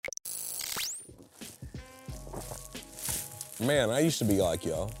Man, I used to be like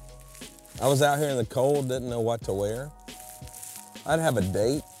y'all. I was out here in the cold, didn't know what to wear. I'd have a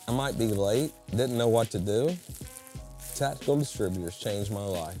date, I might be late, didn't know what to do. Tactical Distributors changed my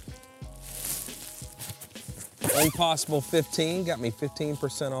life. Impossible 15 got me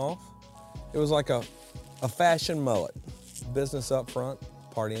 15% off. It was like a fashion mullet. Business up front,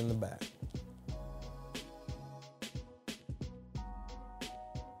 party in the back.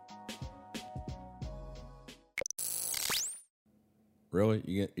 Really?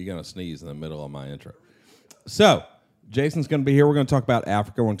 You're going to sneeze in the middle of my intro. So, Jason's going to be here. We're going to talk about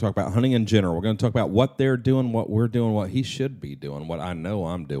Africa. We're going to talk about hunting in general. We're going to talk about what they're doing, what we're doing, what he should be doing, what I know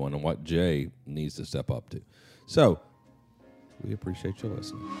I'm doing, and what Jay needs to step up to. So, we appreciate you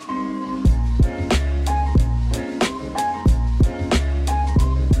listening.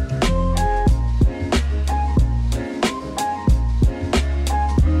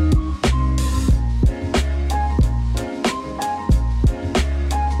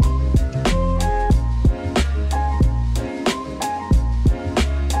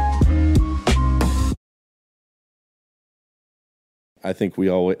 I think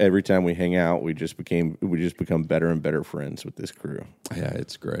every time we hang out, we just become better and better friends with this crew. Yeah,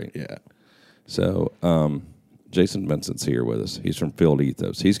 it's great. Yeah. So, Jason Vincent's here with us. He's from Field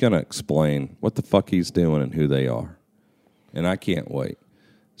Ethos. He's going to explain what the fuck he's doing and who they are. And I can't wait.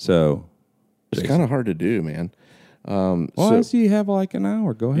 So, it's kind of hard to do, man. Why do you have like an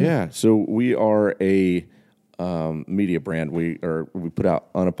hour? Go ahead. Yeah. So we are a media brand. We put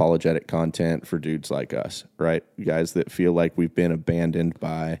out unapologetic content for dudes like us, right? Guys that feel like we've been abandoned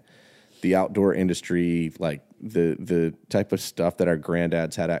by the outdoor industry, like the type of stuff that our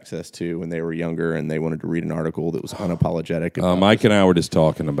granddads had access to when they were younger, and they wanted to read an article that was unapologetic. Mike and I were just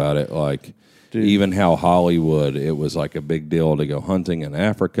talking about it, like even how Hollywood, it was like a big deal to go hunting in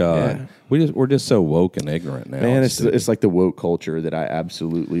Africa. Yeah. We're just so woke and ignorant now. Man, it's like the woke culture that I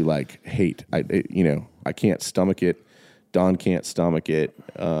absolutely hate. I can't stomach it. Don can't stomach it.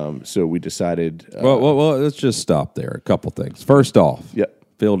 So we decided. Well, let's just stop there. A couple things. First off,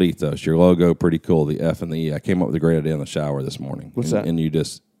 Field Ethos, your logo, pretty cool. The F and the E. I came up with a great idea in the shower this morning. What's that? And you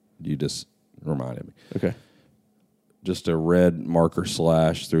just reminded me. Okay. Just a red marker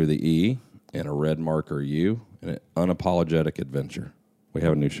slash through the E and a red marker U and an unapologetic adventure. We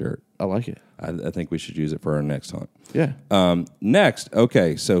have a new shirt. I like it. I think we should use it for our next hunt. Yeah. Next,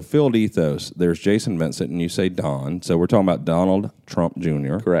 okay, so Field Ethos, there's Jason Vincent, and you say Don. So we're talking about Donald Trump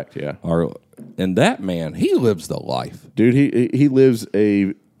Jr. Correct, yeah. And that man, he lives the life. Dude, he lives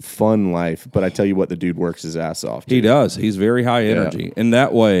a fun life, but I tell you what, the dude works his ass off. Dude. He does. He's very high energy. Yeah. In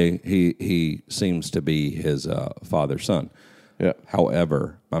that way, he seems to be his father's son. Yeah.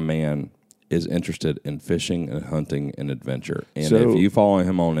 However, my man is interested in fishing and hunting and adventure. And if you follow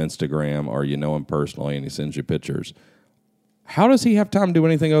him on Instagram or you know him personally and he sends you pictures, how does he have time to do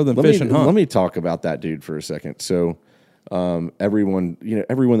anything other than fish and hunt? Let me talk about that dude for a second. So everyone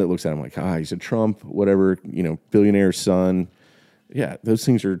that looks at him like, he's a Trump, whatever, billionaire's son. Yeah, those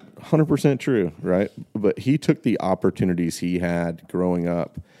things are 100% true, right? But he took the opportunities he had growing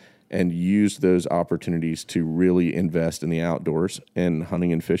up and used those opportunities to really invest in the outdoors and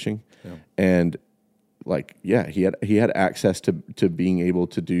hunting and fishing. Yeah. And he had access to being able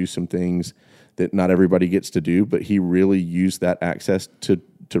to do some things that not everybody gets to do, but he really used that access to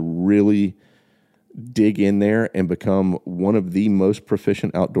really dig in there and become one of the most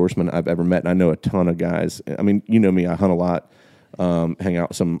proficient outdoorsmen I've ever met. And I know a ton of guys. I mean, you know me, I hunt a lot, hang out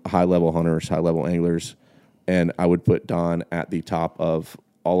with some high-level hunters, high-level anglers, and I would put Don at the top of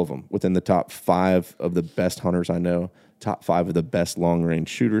all of them, within the top 5 of the best hunters I know, top 5 of the best long-range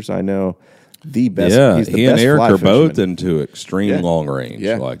shooters I know, the best. Yeah, he's the he best and Eric fly are fisherman. both into extreme long range,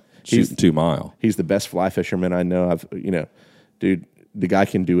 like shooting 2 mile. He's the best fly fisherman I know. Dude, the guy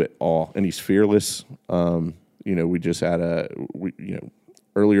can do it all, and he's fearless. We just had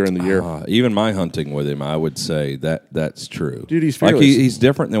earlier in the year. Even my hunting with him, I would say that's true. Dude, he's fearless. Like he's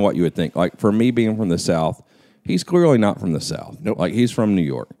different than what you would think. Like for me being from the South, he's clearly not from the South. Nope. Like he's from New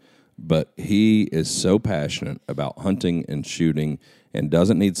York. But he is so passionate about hunting and shooting and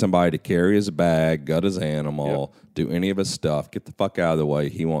doesn't need somebody to carry his bag, gut his animal, do any of his stuff, get the fuck out of the way.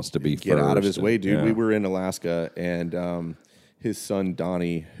 He wants to be Get first. out of his way, dude. Yeah. We were in Alaska, and his son,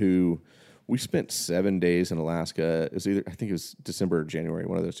 Donnie, who we spent 7 days in Alaska. I think it was December or January,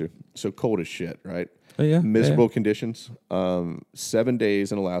 one of those two. So cold as shit, right? Oh, yeah. Miserable conditions. 7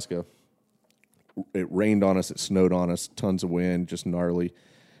 days in Alaska. It rained on us. It snowed on us. Tons of wind, just gnarly.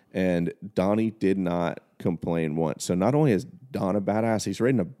 And Donnie did not complain once. So not only is Don a badass, he's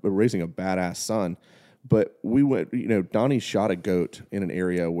raising a badass son. But we went, Donnie shot a goat in an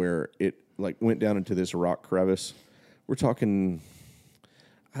area where it went down into this rock crevice we're talking,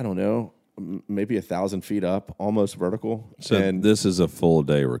 I don't know, maybe 1,000 feet up, almost vertical. So and this is a full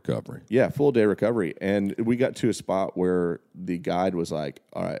day recovery. yeah, full day recovery. And we got to a spot where the guide was like,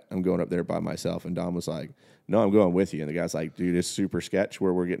 all right, I'm going up there by myself. And Don was like, no, I'm going with you. And the guy's like, dude, it's super sketch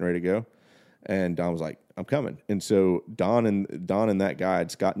where we're getting ready to go. And Don was like, I'm coming. And so Don and that guide,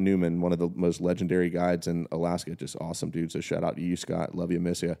 Scott Newman, one of the most legendary guides in Alaska, just awesome dude. So shout out to you, Scott. Love you,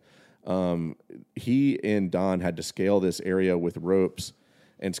 miss you. He and Don had to scale this area with ropes.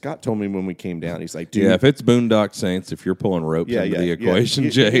 And Scott told me when we came down, he's like, dude. Yeah, if it's Boondock Saints, if you're pulling ropes into the equation,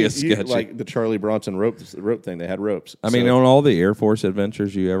 Jay, is sketchy. Like the Charlie Bronson rope thing, they had ropes. I mean, on all the Air Force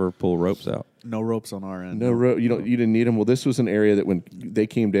adventures, you ever pull ropes out? No ropes on our end. No rope. You didn't need them. Well, this was an area that when they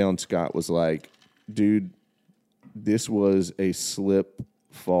came down, Scott was like, dude, this was a slip,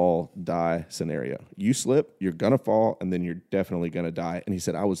 fall, die scenario. You slip, you're going to fall, and then you're definitely going to die. And he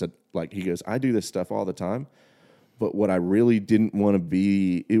said, he goes, I do this stuff all the time. But what I really didn't want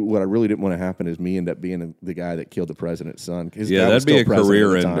to happen is me end up being the guy that killed the president's son. That'd be a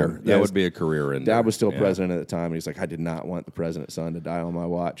career ender. That would be a career ender. Dad was still president at the time, and he's like, I did not want the president's son to die on my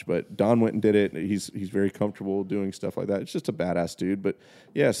watch. But Don went and did it. He's very comfortable doing stuff like that. It's just a badass dude. But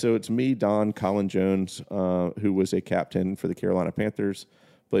yeah, so it's me, Don, Colin Jones, who was a captain for the Carolina Panthers,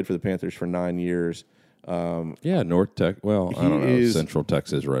 played for the Panthers for 9 years. North Tech. Well, I don't know. Central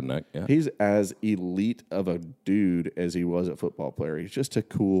Texas redneck. Yeah, he's as elite of a dude as he was a football player. He's just a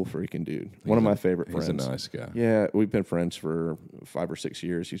cool freaking dude. One of my favorite friends. He's a nice guy. Yeah, we've been friends for 5 or 6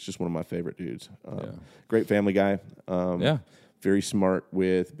 years. He's just one of my favorite dudes. Great family guy. Very smart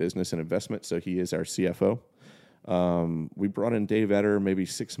with business and investment. So he is our CFO. We brought in Dave Etter maybe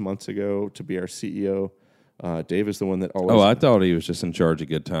 6 months ago to be our CEO. Dave is the one that always. Oh, I thought he was just in charge of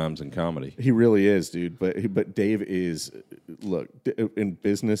good times and comedy. He really is, dude. But Dave is, look, in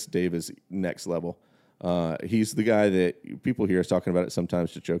business, Dave is next level. He's the guy that people hear us talking about it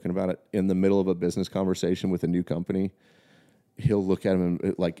sometimes, just joking about it. In the middle of a business conversation with a new company, he'll look at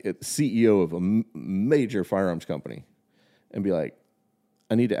him like CEO of a major firearms company and be like,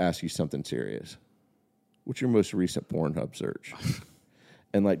 I need to ask you something serious. What's your most recent Pornhub search?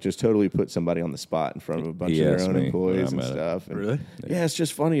 And like just totally put somebody on the spot in front of a bunch of their own employees and stuff. And really? Yeah, it's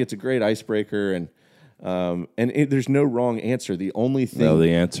just funny. It's a great icebreaker, and there's no wrong answer. The only thing. No,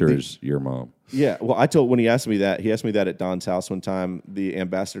 the answer is your mom. Yeah. Well, when he asked me that at Don's house one time. The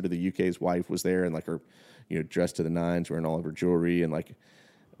ambassador to the UK's wife was there, and like her, dressed to the nines, wearing all of her jewelry, and like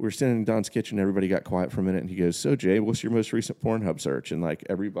we were standing in Don's kitchen. Everybody got quiet for a minute, and he goes, "So Jay, what's your most recent Pornhub search?" And like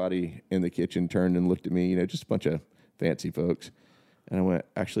everybody in the kitchen turned and looked at me. Just a bunch of fancy folks. And I went,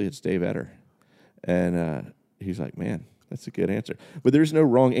 actually, it's Dave Etter. And he's like, man, that's a good answer. But there's no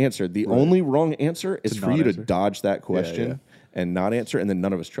wrong answer. The only wrong answer is for you to dodge that question and not answer, and then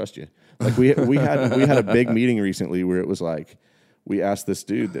none of us trust you. Like we had a big meeting recently where it was like, we asked this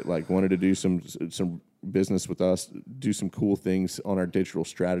dude that like wanted to do some business with us, do some cool things on our digital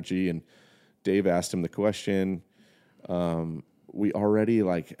strategy, and Dave asked him the question. We already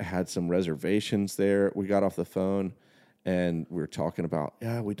like had some reservations there. We got off the phone. And we were talking about,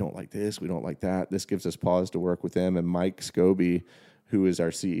 we don't like this, we don't like that. This gives us pause to work with them. And Mike Scobie, who is our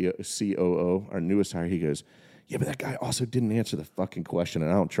COO, our newest hire, he goes, yeah, but that guy also didn't answer the fucking question,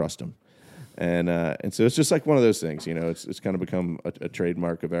 and I don't trust him. And so it's just like one of those things, it's kind of become a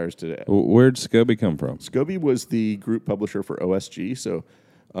trademark of ours today. Where'd Scobie come from? Scobie was the group publisher for OSG, so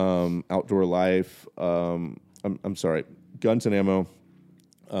Outdoor Life, I'm sorry, Guns and Ammo,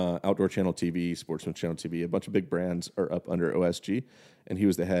 Outdoor Channel TV, Sportsman Channel TV, a bunch of big brands are up under OSG, and he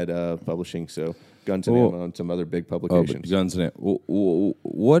was the head of publishing, so Guns and Ammo and some other big publications. Guns and Ammo.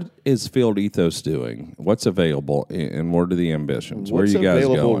 What is Field Ethos doing? What's available, and what are the ambitions? Where are you guys going?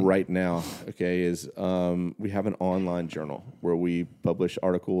 What's available right now, is we have an online journal where we publish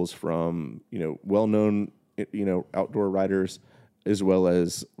articles from, well-known, outdoor writers, as well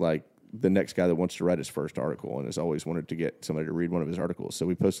as, like, the next guy that wants to write his first article and has always wanted to get somebody to read one of his articles. So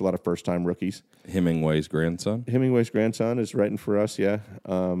we post a lot of first-time rookies. Hemingway's grandson is writing for us, yeah.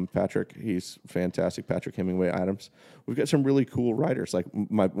 Patrick, he's fantastic. Patrick Hemingway Adams. We've got some really cool writers. Like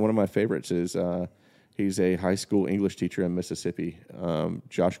one of my favorites is he's a high school English teacher in Mississippi,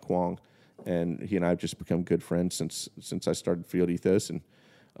 Josh Kwong, and he and I have just become good friends since I started Field Ethos. And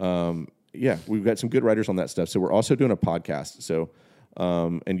we've got some good writers on that stuff. So we're also doing a podcast. So.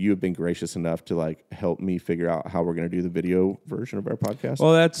 And you have been gracious enough to like help me figure out how we're going to do the video version of our podcast.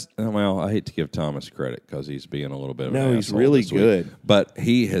 Well, I hate to give Thomas credit because he's being a little bit of an asshole. He's really this week, good, but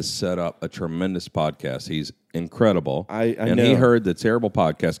he has set up a tremendous podcast. He's incredible. I and know. He heard the terrible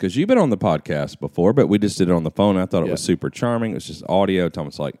podcast because you've been on the podcast before, but we just did it on the phone. I thought it was super charming. It was just audio.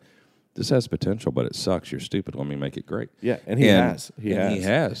 Thomas like, this has potential, but it sucks. You're stupid. Let me make it great. Yeah, and he has. He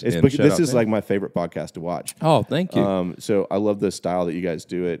has. And This shout out is to like him. my favorite podcast to watch. Oh, thank you. So I love the style that you guys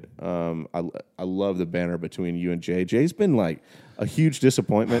do it. I love the banner between you and Jay. Jay's been like a huge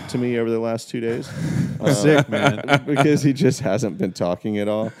disappointment to me over the last 2 days. Sick, man. Because he just hasn't been talking at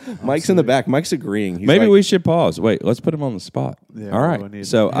all. Mike's in the back. Mike's agreeing. He's Maybe like, we should pause. Wait, let's put him on the spot. Yeah, All what do I right. need?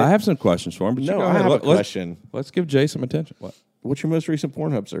 So I have some questions for him. But you No, go I ahead. have a Let's- question. Let's give Jay some attention. What? What's your most recent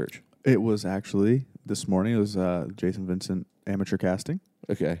Pornhub search? It was actually this morning. It was Jason Vincent amateur casting,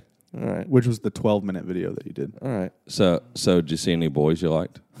 Okay. All right. which was the 12-minute video that you did. All right. So did you see any boys you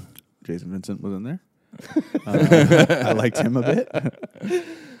liked? Jason Vincent was in there. I liked him a bit.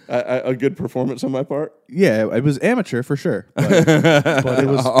 A good performance on my part. Yeah, it was amateur for sure, but it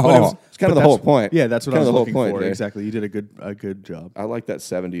was. It's kind of the whole point. Yeah, that's what I Kind was of the whole looking point, for. Jay. Exactly, you did a good job. I like that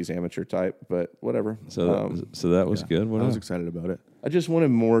 70s amateur type, but whatever. So that was good. What I was else? excited about it. I just wanted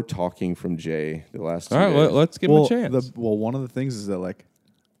more talking from Jay the last 2 All right, days. let's give him a chance. One of the things is that like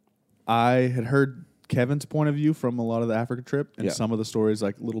I had heard Kevin's point of view from a lot of the Africa trip and Yeah. some of the stories,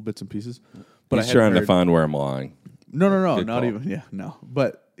 like little bits and pieces. But He's I hadn't trying to heard- find where I'm lying. No, Good not call. even. Yeah, no.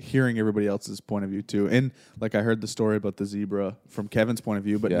 But hearing everybody else's point of view too, and like I heard the story about the zebra from Kevin's point of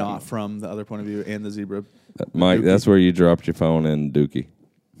view, but Yeah. not from the other point of view and the zebra. Mike, Dookie. that's where you dropped your phone in Dookie.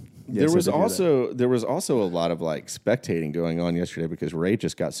 Yes, I did hear that. There was also a lot of like spectating going on yesterday because Ray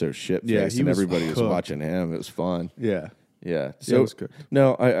just got so shit faced Yeah, he and was everybody was cooked. watching him. It was fun. Yeah. Yeah. it So was good.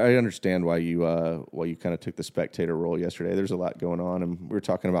 no, I understand why you kind of took the spectator role yesterday. There's a lot going on, and we were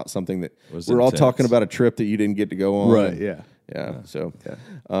talking about something that Was we're all intense. talking about a trip that you didn't get to go on. Right. and- Yeah. Yeah. So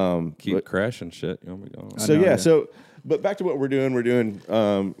Keep but- crashing shit. You know me going. So know, yeah, yeah. so but back to what we're doing.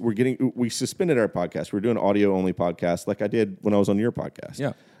 We suspended our podcast. We're doing audio only podcast, like I did when I was on your podcast.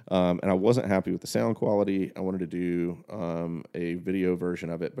 Yeah. And I wasn't happy with the sound quality. I wanted to do a video version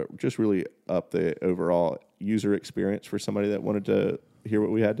of it, but just really up the overall user experience for somebody that wanted to hear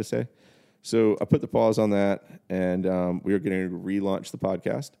what we had to say. So I put the pause on that, and we are going to relaunch the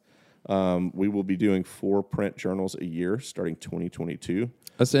podcast. We will be doing 4 print journals a year starting 2022.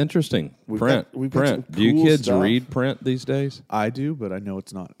 That's interesting. We've Print. got some Do you cool kids stuff. read print these days? I do, but I know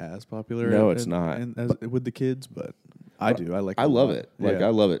it's not as popular. No, it's not. as, with the kids, but I do. I like. I a love lot. it. Like Yeah. I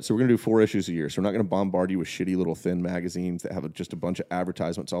love it. So we're gonna do 4 issues a year. So we're not gonna bombard you with shitty little thin magazines that have just a bunch of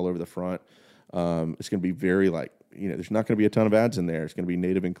advertisements all over the front. It's gonna be very like there's not gonna be a ton of ads in there. It's gonna be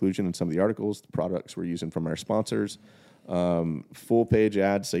native inclusion in some of the articles, the products we're using from our sponsors. Full page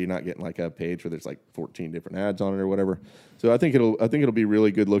ads, so you're not getting like a page where there's like 14 different ads on it or whatever. So I think it'll be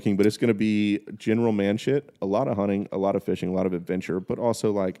really good looking, but it's going to be general man shit, a lot of hunting, a lot of fishing, a lot of adventure, but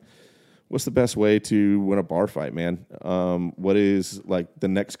also like what's the best way to win a bar fight, man? What is like the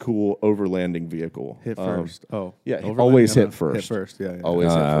next cool overlanding vehicle? Hit first. yeah, Overland, always gotta hit first. Hit first. Yeah. Yeah. Always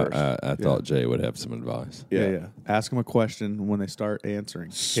hit first. I thought Jay would have some advice. Yeah. Ask them a question when they start answering.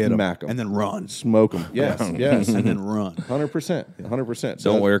 Hit 'em, Smack 'em. and then run. Smoke them. Yes, yes. and then run. 100%.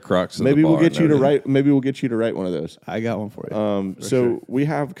 Don't wear Crocs. To Maybe the we'll bar get you to and write. Maybe we'll get you to write one of those. I got one for you. So we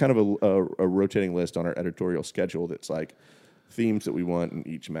have kind of a rotating list on our editorial schedule that's like themes that we want in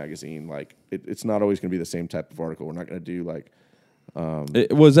each magazine. Like it's not always going to be the same type of article. We're not going to do like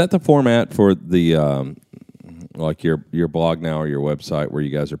Was that the format for the like your blog now or your website where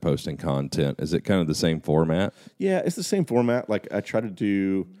you guys are posting content? Is it kind of the same format? yeah, it's the same format. Like I try to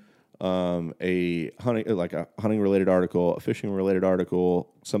do a hunting related article, a fishing related article,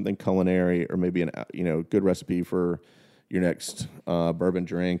 something culinary, or maybe an good recipe for your next bourbon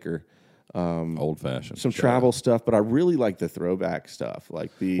drink or. Old fashioned. Some travel stuff, but I really like the throwback stuff,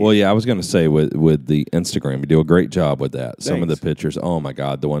 like the. Well, yeah, I was going to say with the Instagram, you do a great job with that. Some of the Thanks. pictures, oh my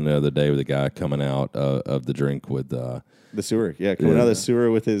God, the one the other day with the guy coming out of the drink with the sewer, coming out of the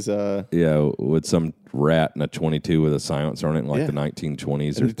sewer with his. with some rat and a 22 with a silencer on it in like Yeah. the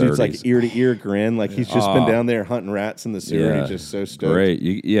 1920s And or the dude's 30s. like ear to ear grin, like he's just been down there hunting rats in the sewer. He's just so stoked. Great.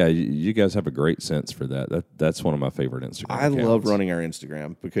 You guys have a great sense for that. That's one of my favorite Instagram I accounts. love running our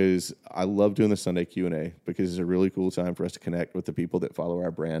Instagram because I love doing the Sunday Q&A because it's a really cool time for us to connect with the people that follow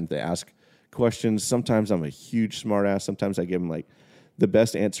our brand. They ask questions. Sometimes I'm a huge smart ass. Sometimes I give them like the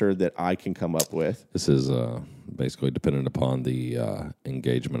best answer that I can come up with. This is basically dependent upon the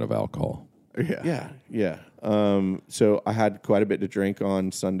engagement of alcohol. Yeah. So I had quite a bit to drink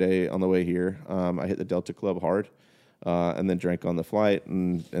on Sunday on the way here. I hit the Delta Club hard, and then drank on the flight,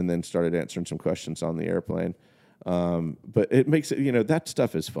 and then started answering some questions on the airplane. But it makes it, that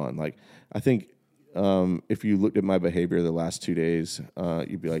stuff is fun. Like I think if you looked at my behavior the last 2 days,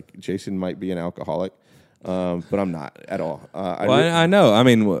 you'd be like, Jason might be an alcoholic. but I'm not at all. I know. I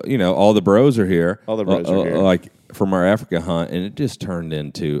mean, all the bros are here. All the bros are here. Like from our Africa hunt, and it just turned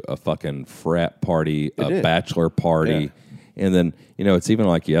into a fucking frat party, a bachelor party. Yeah. And then, it's even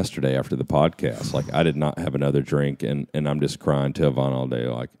like yesterday after the podcast. Like, I did not have another drink, and I'm just crying to Yvonne all day.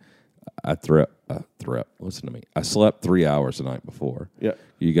 Like, I threw up. Listen to me. I slept 3 hours the night before. Yeah.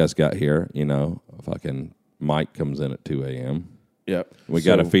 You guys got here, fucking Mike comes in at 2 a.m. Yep. We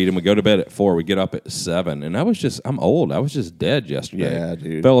got to feed him. We go to bed at 4. We get up at 7. And I'm old. I was just dead yesterday. Yeah,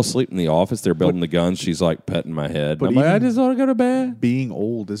 dude. Fell asleep in the office. They're building the guns. She's like petting my head. But I'm like, I even just want to go to bed. being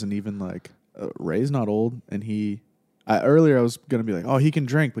old isn't even like Ray's not old, and earlier I was gonna be like, oh, he can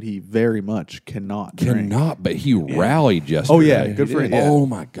drink, but he very much cannot drink. But he rallied yesterday. Oh, yeah, good for him. Yeah. Oh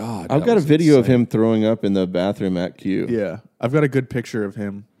my God. I've got a video of him throwing up in the bathroom at Q. Yeah, I've got a good picture of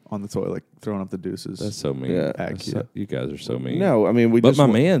him on the toilet, like throwing up the deuces. That's so mean. Yeah. That's so- you guys are so mean. No, I mean But my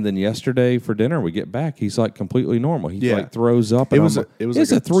man, then yesterday for dinner, we get back. He's like completely normal. He Yeah. like throws up. It and was I'm a- it was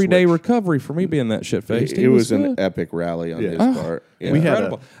it's like a a 3-day switch. recovery for me being that shit faced. it was an good. epic rally on Yeah. his part. Yeah. We had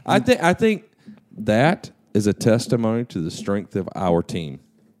Incredible. I think that is a testimony to the strength of our team.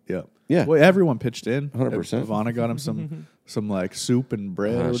 Yeah, Yeah. Well, everyone pitched in. 100%. Ivana got him some like soup and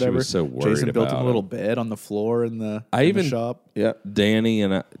bread or She whatever. was so worried Jason built him about a little him. bed on the floor in the I in even- the shop. Yeah. Danny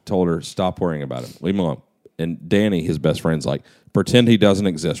and I told her, stop worrying about him. Leave him alone. And Danny, his best friend's like, pretend he doesn't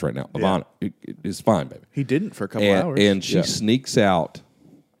exist right now. Ivana, it's fine, baby. He didn't for a couple and, hours. and she sneaks out,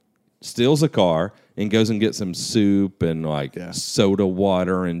 steals a car, and goes and gets some soup and like soda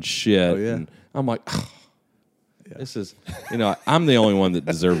water and shit. Oh, yeah. And I'm like, this is, I'm the only one that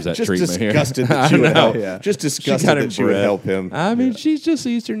deserves that Just treatment here. disgusted that I she would know. help. Yeah. Just She disgusted got him that she would bread. help him. I mean, she's just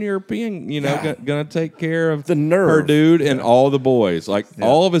Eastern European, gonna take care of The nerve. her dude and all the boys, like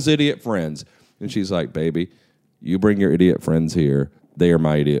all of his idiot friends. And she's like, baby, you bring your idiot friends here. They are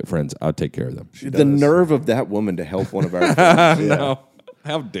my idiot friends. I'll take care of them. The nerve of that woman to help one of our friends. I know.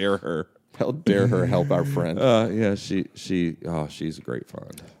 How dare her? How dare her help our friend? She's a great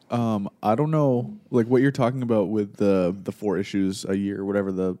friend. I don't know, like what you're talking about with the 4 issues a year,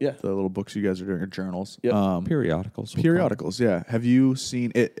 whatever the little books you guys are doing, or journals. Yep. Periodicals. Periodicals, yeah. Have you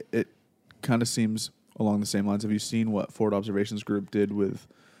seen it? It kind of seems along the same lines. Have you seen what Forward Observations Group did with?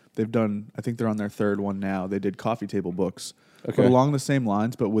 They've done. I think they're on their 3rd one now. They did coffee table books, Okay. but along the same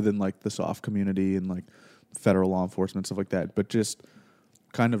lines, but within like the soft community and like federal law enforcement stuff like that. But just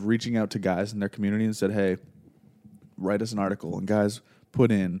kind of reaching out to guys in their community and said, "Hey, write us an article." And guys put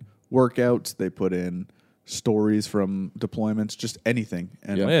in workouts. They put in stories from deployments, just anything.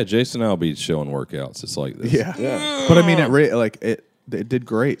 And Yeah, Jason and I'll be showing workouts. It's like this. yeah. But I mean, it did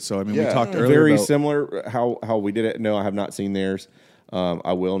great. So I mean, we talked earlier Very about, similar how we did it. No, I have not seen theirs.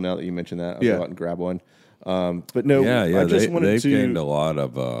 I will now that you mentioned that. I'll go out and grab one. But no, I just wanted they've to. gained a lot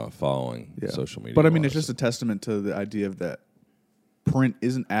of following social media. But I mean, it's just a testament to the idea of that print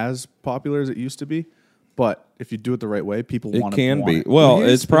isn't as popular as it used to be. But if you do it the right way, people It want can be. it. Well,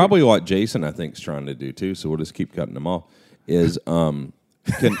 it's probably what Jason, I think, is trying to do too. So we'll just keep cutting them off. Is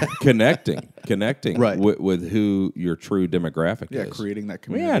connecting Right. with who your true demographic is. creating that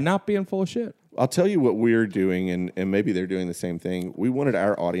community. Yeah, not being full of shit. I'll tell you what we're doing, and maybe they're doing the same thing. We wanted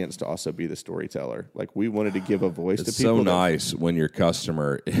our audience to also be the storyteller. Like, we wanted to give a voice It's to people. so nice when your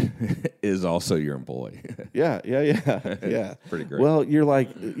customer is also your employee. Yeah. Pretty great. Well, you're like,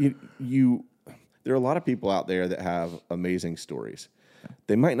 you there are a lot of people out there that have amazing stories.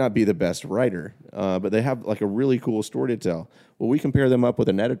 They might not be the best writer, but they have like a really cool story to tell. Well, we compare them up with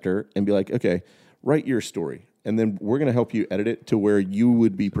an editor and be like, okay, write your story. And then we're going to help you edit it to where you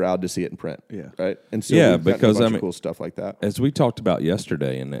would be proud to see it in print. Yeah. Right. And so Yeah, we've gotten because, a bunch I of mean- cool stuff like that. As we talked about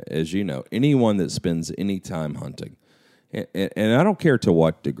yesterday, and as you know, anyone that spends any time hunting, and I don't care to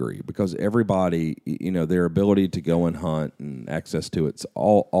what degree, because everybody, their ability to go and hunt and access to it's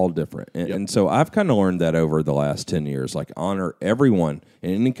all different. And so I've kind of learned that over the last 10 years, like honor everyone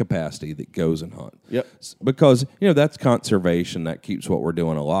in any capacity that goes and hunt. Yep. Because, that's conservation, that keeps what we're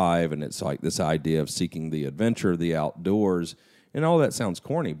doing alive, and it's like this idea of seeking the adventure, the outdoors, and all that sounds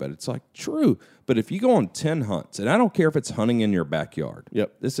corny, but it's like true. But if you go on 10 hunts, and I don't care if it's hunting in your backyard.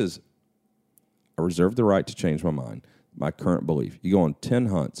 Yep. I reserve the right to change my mind. My current belief. You go on 10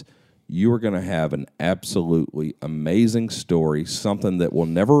 hunts, you are going to have an absolutely amazing story, something that will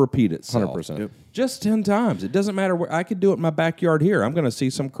never repeat itself. 100%. Yep. Just 10 times. It doesn't matter where. I could do it in my backyard here. I'm going to see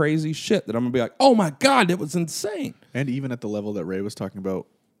some crazy shit that I'm going to be like, oh my God, it was insane. And even at the level that Ray was talking about,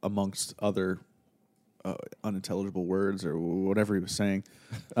 amongst other unintelligible words or whatever he was saying,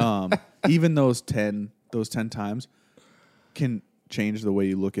 even those 10 times can change the way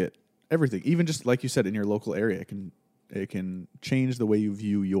you look at everything. Even just like you said, in your local area, It can change the way you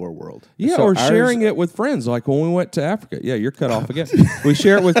view your world. Yeah, So or ours- sharing it with friends. Like when we went to Africa. Yeah, you're cut off again. We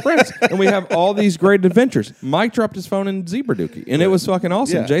share it with friends, and we have all these great adventures. Mike dropped his phone in Zebra Dookie, and it was fucking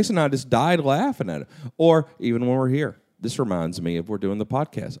awesome. Yeah. Jason and I just died laughing at it. Or even when we're here. This reminds me of we're doing the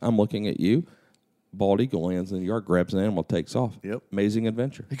podcast. I'm looking at you. Bald eagle lands in the yard, grabs an animal, takes off. Yep. Amazing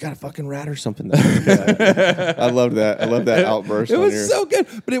adventure. You got a fucking rat or something. I love that. I love that outburst. It on was yours. so good,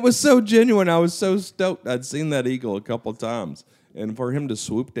 but it was so genuine. I was so stoked. I'd seen that eagle a couple times, and for him to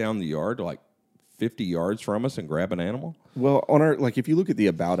swoop down the yard like 50 yards from us and grab an animal. Well, on our if you look at the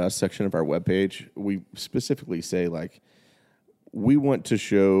About Us section of our webpage, we specifically say we want to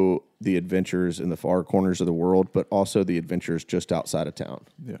show the adventures in the far corners of the world, but also the adventures just outside of town.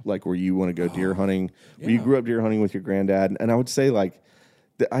 Yeah. Like where you want to go deer hunting. Where you grew up deer hunting with your granddad. And I would say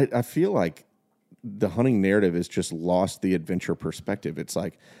I feel like the hunting narrative has just lost the adventure perspective. It's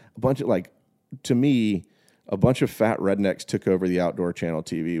like a bunch of to me, a bunch of fat rednecks took over the Outdoor Channel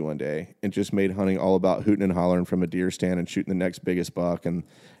TV one day and just made hunting all about hooting and hollering from a deer stand and shooting the next biggest buck, and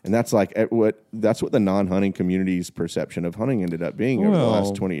that's what the non-hunting community's perception of hunting ended up being over the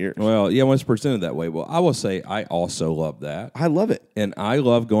last 20 years. Well, yeah, when it's presented that way. Well, I will say I also love that. I love it. And I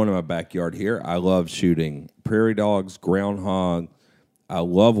love going to my backyard here. I love shooting prairie dogs, groundhog. I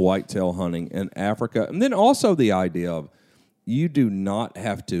love whitetail hunting in Africa. And then also the idea of you do not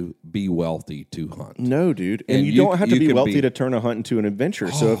have to be wealthy to hunt. No, dude, and And you you- don't have to you be can wealthy be- to turn a hunt into an adventure.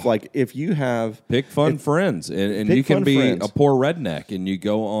 So if you have Pick fun friends, and Pick you can fun be friends. a poor redneck, and you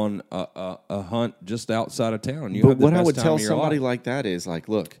go on a hunt just outside of town. You But have the what I best would time tell of your somebody life. like that is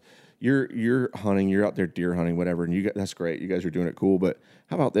look, you're hunting, you're out there deer hunting, whatever, and that's great. You guys are doing it cool. But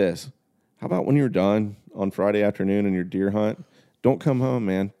how about this? How about when you're done on Friday afternoon and your deer hunt? Don't come home,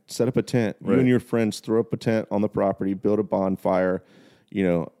 man. Set up a tent. You and your friends throw up a tent on the property, build a bonfire,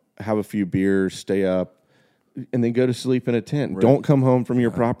 have a few beers, stay up, and then go to sleep in a tent. Don't come home from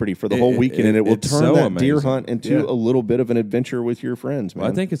your property for the whole weekend, and it will it's turn so that deer amazing. hunt into a little bit of an adventure with your friends, man.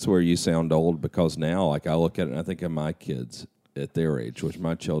 Well, I think it's where you sound old because now, like I look at it and I think of my kids at their age, which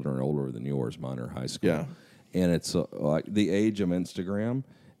my children are older than yours. Mine are high school. Yeah. And it's like the age of Instagram,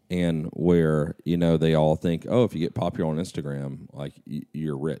 and where, they all think, oh, if you get popular on Instagram, like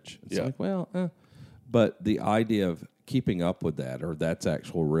you're rich. It's Yeah. like, well, but the idea of keeping up with that, or that's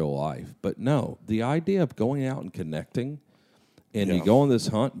actual real life. But no, the idea of going out and connecting, and you go on this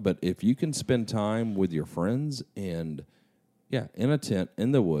hunt, but if you can spend time with your friends and, in a tent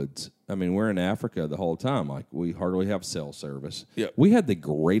in the woods. I mean, we're in Africa the whole time. Like, we hardly have cell service. Yep. We had the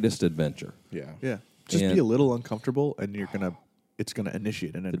greatest adventure. yeah. Yeah. Just And- be a little uncomfortable, and it's gonna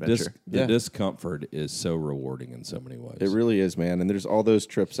initiate an adventure. The discomfort is so rewarding in so many ways. It really is, man. And there's all those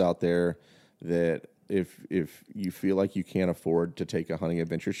trips out there that if you feel like you can't afford to take a hunting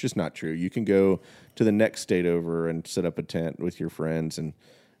adventure, it's just not true. You can go to the next state over and set up a tent with your friends, and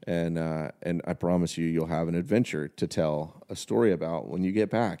I promise you'll have an adventure to tell a story about when you get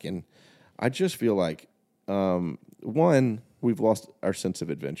back. And I just feel like one, we've lost our sense of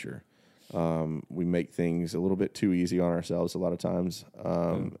adventure. We make things a little bit too easy on ourselves a lot of times.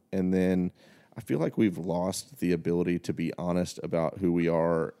 And then I feel like we've lost the ability to be honest about who we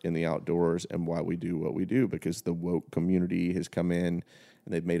are in the outdoors and why we do what we do, because the woke community has come in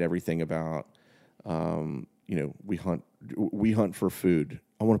and they've made everything about, we hunt for food.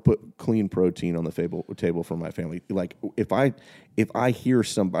 I want to put clean protein on the table for my family. Like if I hear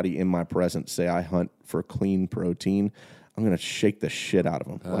somebody in my presence say I hunt for clean protein, I'm going to shake the shit out of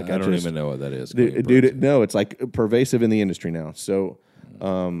them. I don't even know what that is. Dude, no, it's like pervasive in the industry now. So,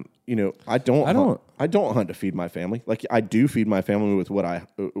 I don't hunt to feed my family. Like I do feed my family with what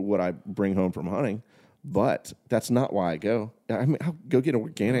I bring home from hunting, but that's not why I go. I mean, I'll go get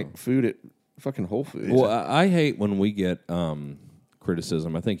organic food at fucking Whole Foods. Well, I hate when we get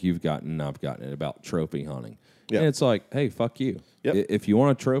criticism. I think I've gotten it about trophy hunting. Yeah. And it's like, hey, fuck you. Yep. If you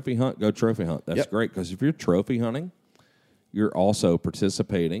want a trophy hunt, go trophy hunt. That's Yep. great, because if you're trophy hunting, you're also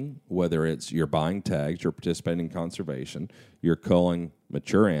participating, whether it's you're buying tags, you're participating in conservation, you're culling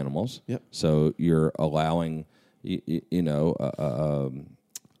mature animals. Yep. So you're allowing, a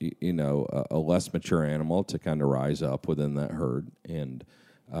less mature animal to kind of rise up within that herd and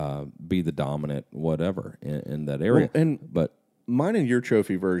be the dominant whatever in that area. But mine and your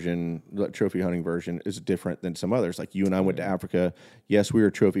trophy hunting version is different than some others. Like you and I went to Africa. Yes, we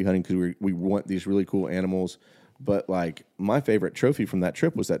were trophy hunting because we want these really cool animals. But like my favorite trophy from that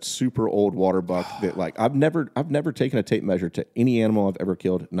trip was that super old water buck that like I've never taken a tape measure to any animal I've ever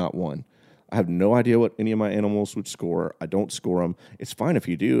killed, not one. I have no idea what any of my animals would score. I don't score them. It's fine if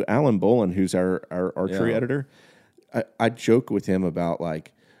you do. Alan Bolin, who's our archery editor, I joke with him about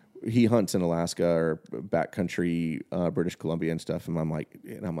like he hunts in Alaska or backcountry, British Columbia and stuff. And I'm like,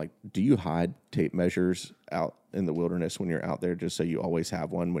 do you hide tape measures out in the wilderness when you're out there just so you always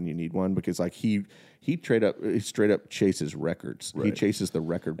have one when you need one? Because like he straight up chases records. He chases the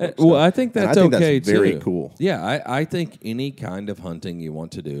record book Well, stuff. I think And that's okay that's very too. cool. Yeah, I think any kind of hunting you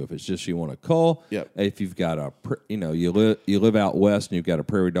want to do, if it's just you want to cull, Yep. if you've got you live out west and you've got a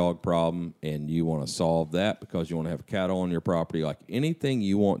prairie dog problem and you want to solve that because you want to have cattle on your property, like anything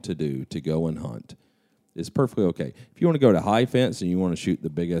you want to do to go and hunt is perfectly okay. If you want to go to high fence and you want to shoot the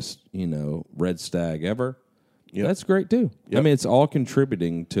biggest, red stag ever, that's great too. Yep. I mean, it's all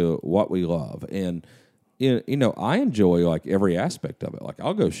contributing to what we love. And, I enjoy like every aspect of it. Like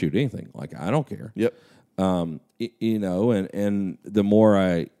I'll go shoot anything. Like I don't care. Yep. And the more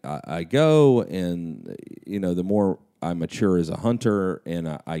I go and, the more I mature as a hunter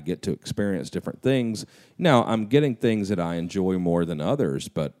and I get to experience different things. Now I'm getting things that I enjoy more than others,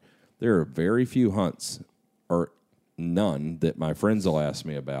 but there are very few hunts or none that my friends will ask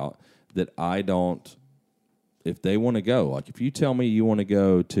me about that I don't, if they want to go. Like if you tell me you want to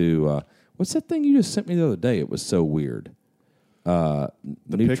go to, what's that thing you just sent me the other day? It was so weird. The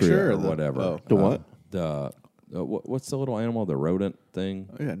Nutria picture or or the- whatever. oh. The what? What's the little animal? The rodent thing?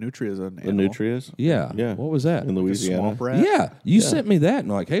 Oh, yeah, nutria is an The animal. nutrias? Yeah. Yeah. What was that? In Like a Louisiana. swamp rat. Yeah. You sent me that and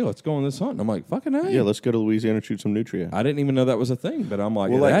like, hey, let's go on this hunt. And I'm like, fucking hey. Yeah, let's go to Louisiana and shoot some nutria. I didn't even know that was a thing, but I'm like,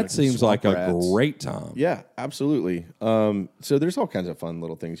 Well, like that seems like swamp a rats. great time. Yeah, absolutely. So there's all kinds of fun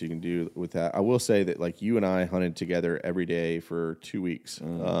little things you can do with that. I will say that like you and I hunted together every day for 2 weeks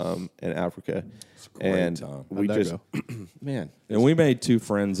in Africa. It's a great time. We How'd that just go? man, And we made two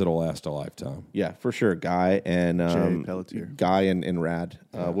friends that'll last a lifetime. yeah, for sure. Guy and Pelletier. Guy and Rad.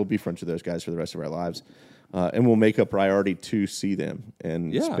 We'll be friends with those guys for the rest of our lives. And we'll make a priority to see them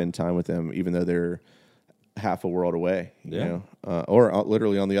and Yeah. spend time with them, even though they're half a world away, Yeah. or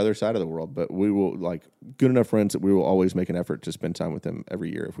literally on the other side of the world. But we will like good enough friends that we will always make an effort to spend time with them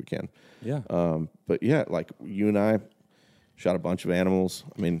every year if we can. Yeah. But yeah, like you and I shot a bunch of animals.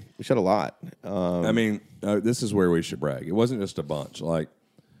 I mean, we shot a lot. I mean, this is where we should brag. It wasn't just a bunch. Like,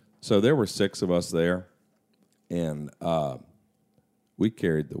 so there were 6 of us there, and we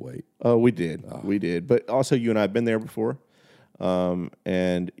carried the weight. Oh, we did. But also, you and I have been there before,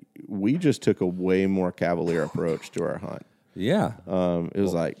 and we just took a way more cavalier approach to our hunt. Yeah. It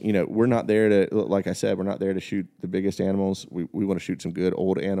was like, we're not there to, like I said, we're not there to shoot the biggest animals. We want to shoot some good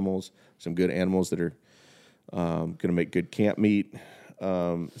old animals, some good animals that are going to make good camp meat.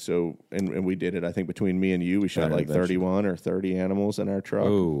 So we did it. I think between me and you, we shot Better like adventure. 31 or 30 animals in our truck.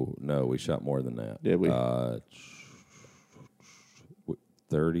 Oh, no, we shot more than that. Did we?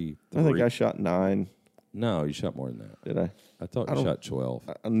 30. I think I shot 9. No, you shot more than that. Did I? I thought I you don't- shot 12.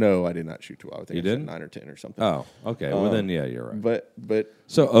 No, I did not shoot 12. I think You I shot didn't? 9 or 10 or something. Oh, okay. Well, then, yeah, you're right. But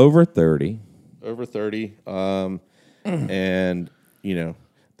So over 30. over 30, and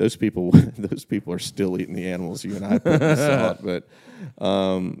those people are still eating the animals you and I saw it.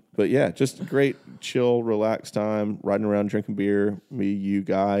 But yeah, just a great chill, relaxed time, riding around, drinking beer, me, you,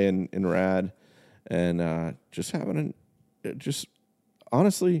 Guy, and Rad, and just having just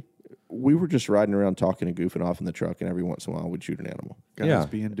honestly, we were just riding around talking and goofing off in the truck, and every once in a while we'd shoot an animal. Guys Yeah.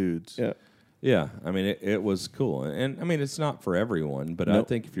 being dudes. Yeah. Yeah, I mean, it was cool. And I mean, it's not for everyone, but I Nope.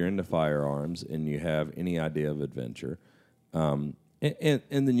 think if you're into firearms and you have any idea of adventure, and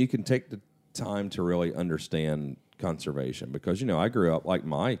then you can take the time to really understand conservation. Because, I grew up like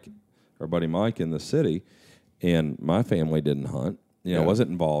Mike, our buddy Mike, in the city, and my family didn't hunt. I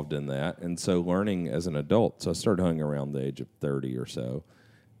wasn't involved in that. And so learning as an adult, so I started hunting around the age of 30 or so.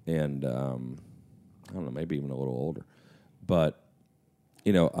 And I don't know, maybe even a little older. But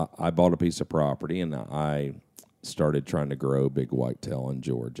I bought a piece of property and I started trying to grow big whitetail in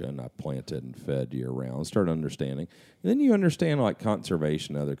Georgia, and I planted and fed year round. Started understanding, and then you understand like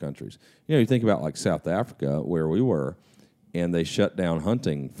conservation in other countries. You think about like South Africa where we were, and they shut down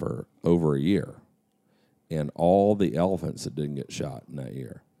hunting for over a year, and all the elephants that didn't get shot in that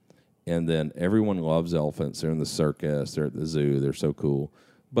year, and then everyone loves elephants. They're in the circus, they're at the zoo, they're so cool.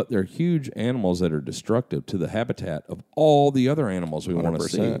 But they're huge animals that are destructive to the habitat of all the other animals we want to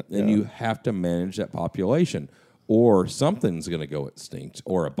see. 100%, And yeah. you have to manage that population, or something's going to go extinct,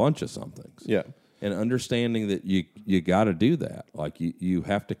 or a bunch of somethings. Yeah. And understanding that you got to do that. Like you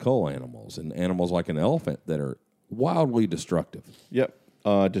have to cull animals, and animals like an elephant that are wildly destructive. Yep.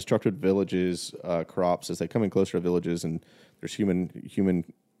 Destructive villages, crops, as they come in closer to villages and there's human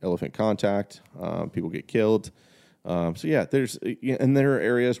elephant contact, people get killed. So yeah, and there are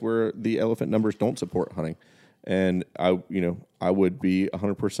areas where the elephant numbers don't support hunting. And I would be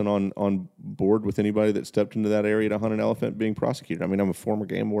 100% on board with anybody that stepped into that area to hunt an elephant being prosecuted. I mean, I'm a former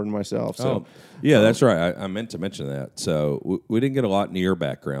game warden myself. So, yeah, that's right. I meant to mention that. So we didn't get a lot into your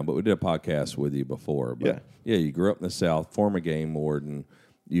background, but we did a podcast with you before. But yeah, you grew up in the South, former game warden.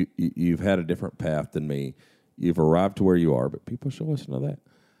 You've had a different path than me. You've arrived to where you are, but people should listen to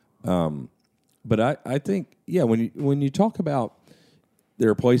that. But I think, yeah, when you talk about there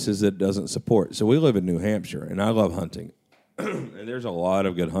are places that doesn't support. So we live in New Hampshire, and I love hunting. And there's a lot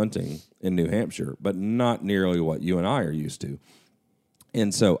of good hunting in New Hampshire, but not nearly what you and I are used to.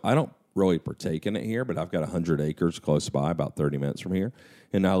 And so I don't really partake in it here, but I've got 100 acres close by, about 30 minutes from here.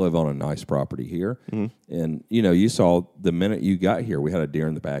 And I live on a nice property here. Mm-hmm. And, you saw the minute you got here, we had a deer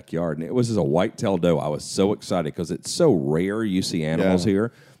in the backyard. And it was a white-tailed doe. I was so excited because it's so rare you see animals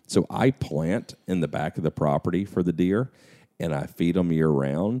here. So I plant in the back of the property for the deer, and I feed them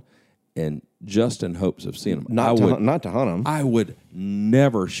year-round, and just in hopes of seeing them. Not to hunt them. I would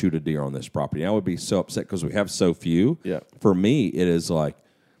never shoot a deer on this property. I would be so upset because we have so few. Yeah. For me, it is like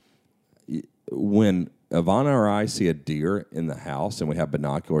when Ivana or I see a deer in the house, and we have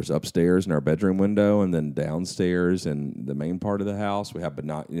binoculars upstairs in our bedroom window, and then downstairs in the main part of the house, we have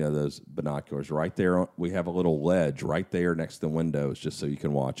those binoculars right there. We have a little ledge right there next to the windows just so you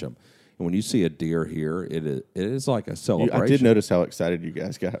can watch them. And when you see a deer here, it is like a celebration. I did notice how excited you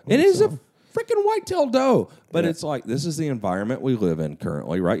guys got. It is a freaking white-tailed doe. But it's like, this is the environment we live in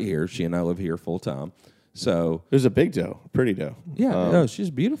currently, right here. She and I live here full-time. So there's a big doe, pretty doe. Yeah, she's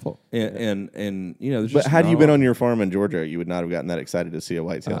beautiful. And there's but just had you been on your farm in Georgia, you would not have gotten that excited to see a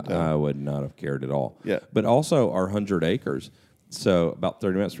white-tailed doe. I would not have cared at all. Yeah. But also our 100 acres. So about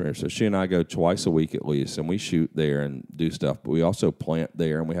 30 minutes from here. So she and I go twice a week at least, and we shoot there and do stuff. But we also plant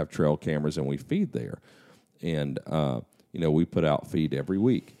there, and we have trail cameras, and we feed there. And, we put out feed every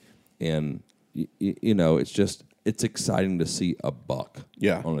week. And, it's exciting to see a buck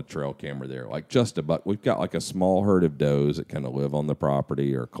on a trail camera there. Like just a buck. We've got like a small herd of does that kind of live on the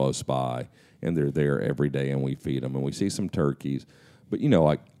property or close by, and they're there every day, and we feed them. And we see some turkeys. But,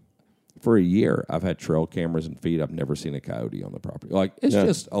 for a year, I've had trail cameras and feed. I've never seen a coyote on the property. Like, it's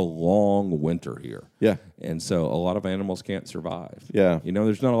just a long winter here. Yeah. And so a lot of animals can't survive. Yeah.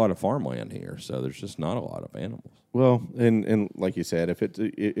 There's not a lot of farmland here, so there's just not a lot of animals. Well, and like you said, if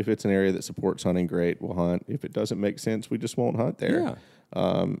it's an area that supports hunting, great, we'll hunt. If it doesn't make sense, we just won't hunt there.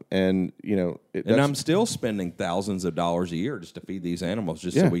 Yeah. And I'm still spending thousands of dollars a year just to feed these animals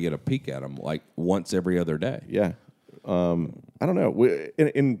just so we get a peek at them like once every other day. Yeah. I don't know.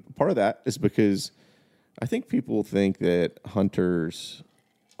 And part of that is because I think people think that hunters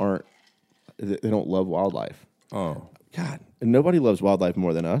they don't love wildlife. Oh. God, and nobody loves wildlife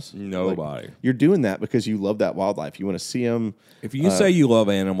more than us. Nobody. You're doing that because you love that wildlife. You want to see them. If you say you love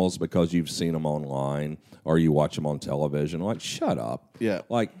animals because you've seen them online or you watch them on television, like, shut up. Yeah.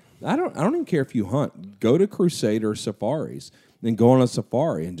 Like, I don't even care if you hunt. Go to Crusader safaris, then go on a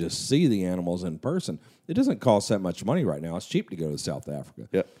safari and just see the animals in person. It doesn't cost that much money right now. It's cheap to go to South Africa.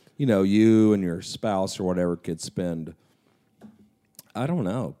 Yep. You and your spouse or whatever could spend, I don't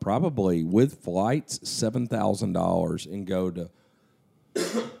know, probably with flights, $7,000 and go to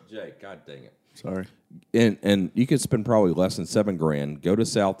Jake, God dang it. Sorry. And you could spend probably less than $7,000, go to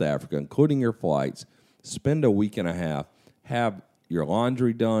South Africa, including your flights, spend a week and a half, have your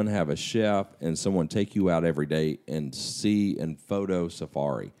laundry done, have a chef, and someone take you out every day and see and photo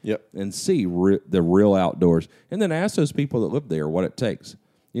safari. Yep. And see the real outdoors. And then ask those people that live there what it takes.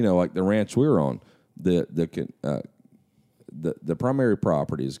 Like the ranch we were on, the primary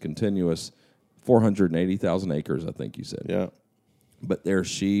property is continuous 480,000 acres, I think you said. Yeah. But they're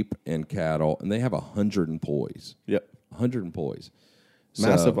sheep and cattle, and they have 100 employees. Yep. 100 employees.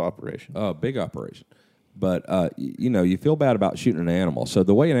 Massive operation. Oh, big operation. But, you feel bad about shooting an animal. So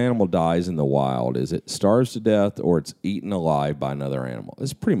the way an animal dies in the wild is it starves to death or it's eaten alive by another animal.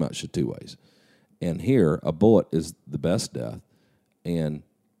 It's pretty much the two ways. And here, a bullet is the best death, and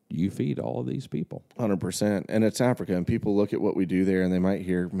you feed all of these people. 100%. And it's Africa, and people look at what we do there, and they might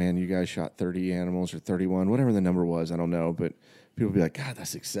hear, man, you guys shot 30 animals or 31, whatever the number was, I don't know, but people be like, God,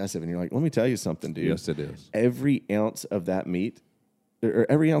 that's excessive. And you're like, let me tell you something, dude. Yes, it is. Every ounce of that meat, or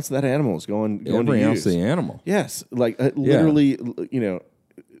every ounce of that animal is going every to ounce use. of the animal. Yes. Like, literally,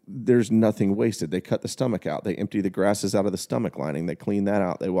 there's nothing wasted. They cut the stomach out. They empty the grasses out of the stomach lining. They clean that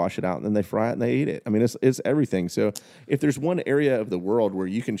out. They wash it out, and then they fry it, and they eat it. I mean, it's everything. So if there's one area of the world where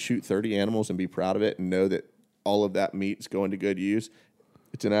you can shoot 30 animals and be proud of it and know that all of that meat's going to good use,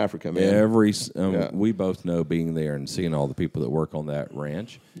 it's in Africa, man. We both know, being there and seeing all the people that work on that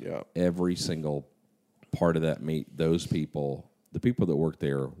ranch, every single part of that meat, those people, the people that work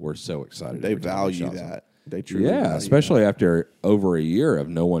there, were so excited. They value that. They truly Yeah, value especially after over a year of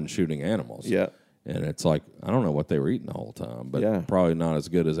no one shooting animals. Yeah. And it's like, I don't know what they were eating the whole time, but Yeah. probably not as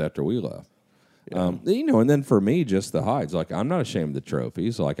good as after we left. And then for me, just the hides. Like, I'm not ashamed of the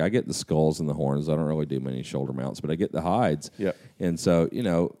trophies. Like, I get the skulls and the horns. I don't really do many shoulder mounts, but I get the hides. Yep. And so,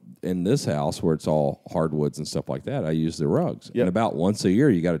 in this house where it's all hardwoods and stuff like that, I use the rugs. Yep. And about once a year,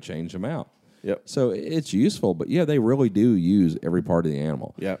 you got to change them out. Yep. So it's useful, but yeah, they really do use every part of the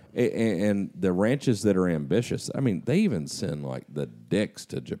animal. Yep. And the ranches that are ambitious, I mean, they even send like the dicks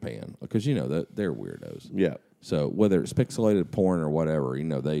to Japan because they're weirdos. Yeah. So whether it's pixelated porn or whatever,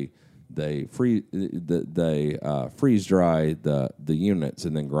 they freeze dry the units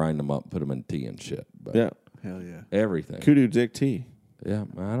and then grind them up, put them in tea and shit. But Yeah. Hell yeah. everything. Kudu Dick Tea. Yeah,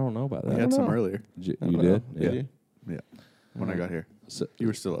 I don't know about I that. had some earlier. You I don't did? know. Yeah. Did you? Yeah. When I got here. So- You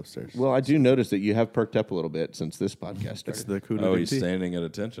were still upstairs. Well, I do notice that you have perked up a little bit since this podcast started. It's the kudu. Oh, Dick he's tea. standing at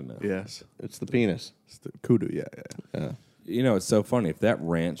attention now. Yes. It's the penis. It's the kudu, yeah. It's so funny. If that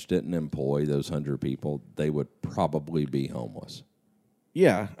ranch didn't employ those 100 people, they would probably be homeless.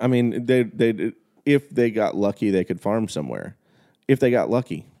 Yeah, I mean, they if they got lucky, they could farm somewhere. If they got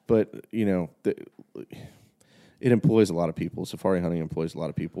lucky, but it employs a lot of people. Safari hunting employs a lot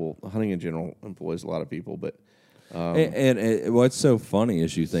of people. Hunting in general employs a lot of people. But And what's so funny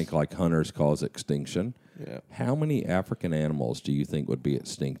is you think like hunters cause extinction. Yeah. How many African animals do you think would be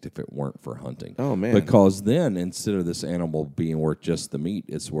extinct if it weren't for hunting? Oh, man. Because then instead of this animal being worth just the meat,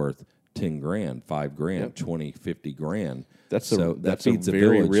 it's worth 10 grand, 5 grand, Yep. 20, 50 grand. that's So a that that's a feeds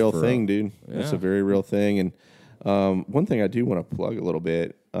very village real for thing, dude. That's Yeah. a very real thing. And one thing I do want to plug a little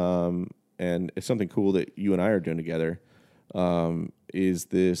bit, and it's something cool that you and I are doing together, is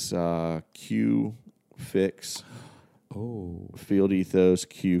this Q Fix Field Ethos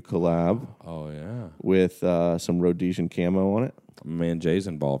Q collab Oh yeah. with some Rhodesian camo on it. Man, Jay's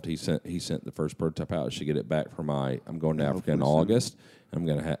involved. He sent the first prototype out. I should get it back for I'm going to Africa in August. I'm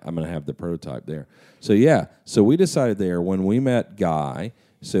gonna have the prototype there. So yeah, so we decided there when we met Guy.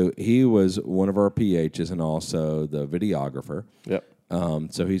 So he was one of our PHs and also the videographer. Yep.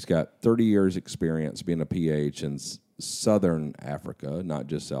 So he's got 30 years experience being a PH in Southern Africa, not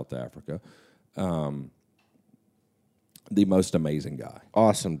just South Africa. The most amazing guy.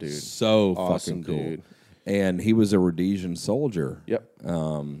 Awesome, dude. So Awesome, fucking cool. dude. And he was a Rhodesian soldier. Yep.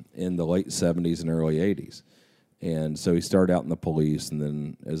 In the late 70s and early 80s. And so he started out in the police and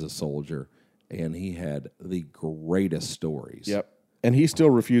then as a soldier. And he had the greatest stories. Yep. And he still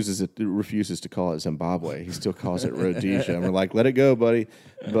refuses to call it Zimbabwe. He still calls it Rhodesia. And we're like, let it go, buddy.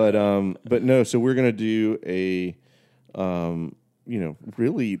 But no. So we're gonna do a,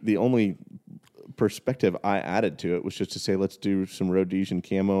 really the only perspective I added to it was just to say let's do some Rhodesian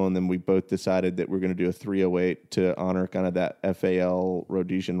camo, and then we both decided that we're going to do a 308 to honor kind of that FAL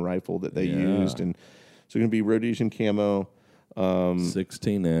Rhodesian rifle that they used, and so going to be Rhodesian camo.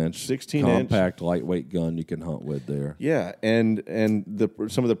 16-inch, 16-inch. compact, lightweight gun you can hunt with there. Yeah, and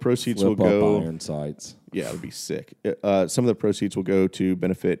some of the proceeds Flip will go. up iron sights. Yeah, it would be sick. Some of the proceeds will go to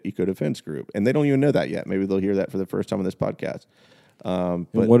benefit Eco Defense Group, and they don't even know that yet. Maybe they'll hear that for the first time on this podcast. And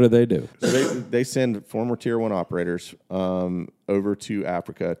what do they do? So they send former Tier 1 operators over to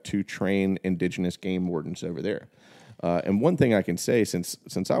Africa to train indigenous game wardens over there. And one thing I can say, since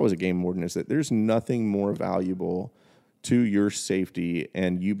I was a game warden, is that there's nothing more valuable to your safety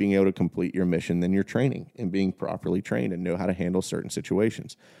and you being able to complete your mission than your training and being properly trained and know how to handle certain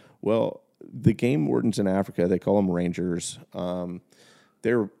situations. Well, the game wardens in Africa, they call them rangers,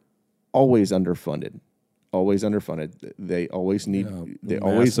 they're always underfunded. Always underfunded. They always need. They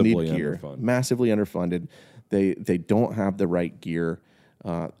always need massively gear. underfunded. Massively underfunded. They don't have the right gear.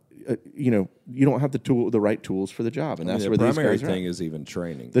 You don't have the right tools for the job, and that's the where these primary guys are. thing is even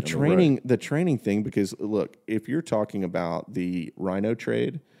training. The training thing, because look, if you're talking about the rhino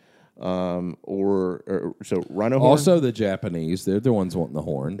trade, or rhino horn, Also, the Japanese, they're the ones wanting the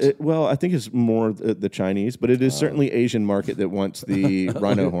horns. well, I think it's more the Chinese, but it is certainly Asian market that wants the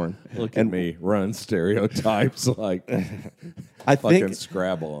rhino horn. Look at me running stereotypes like I fucking think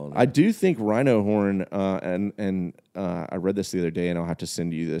Scrabble on I it. do think rhino horn, and I read this the other day, and I'll have to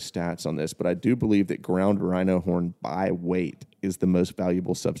send you the stats on this, but I do believe that ground rhino horn by weight is the most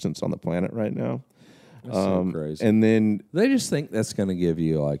valuable substance on the planet right now. That's so crazy. And then, They just think that's going to give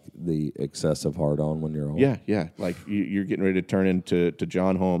you like the excessive hard on when you're old. yeah, like you're getting ready to turn into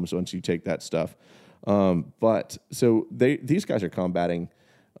John Holmes once you take that stuff. But so these guys are combating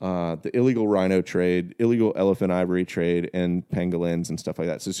the illegal rhino trade, illegal elephant ivory trade, and pangolins and stuff like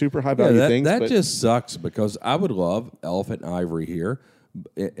that. So super high value things. That but just sucks because I would love elephant ivory here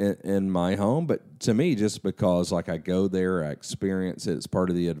in my home, but to me, just because like I go there, I experience it, it's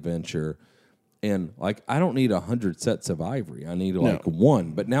part of the adventure. And like, I don't need 100 sets of ivory. I need like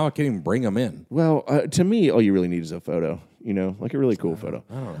one. But now I can't even bring them in. Well, to me, all you really need is a photo. You know, like a really cool photo.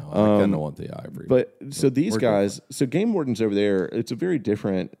 I don't know. I kind of want the ivory. But so these we're guys, so game wardens over there, it's a very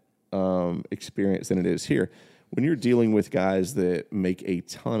different experience than it is here. When you're dealing with guys that make a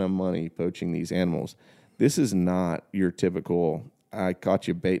ton of money poaching these animals, this is not your typical, I caught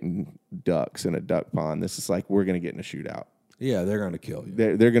you baiting ducks in a duck pond. This is like, we're going to get in a shootout. yeah, they're going to kill you.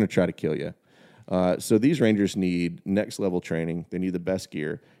 They're going to try to kill you. So these rangers need next level training. They need the best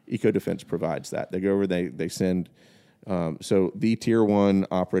gear. Eco Defense provides that. They go over, they send, so the tier 1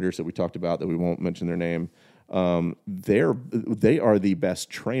 operators that we talked about, that we won't mention their name, they are the best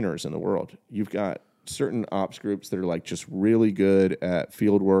trainers in the world. You've got certain ops groups that are like just really good at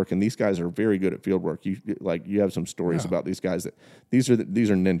field work, and these guys are very good at field work. You have some stories about these guys that these are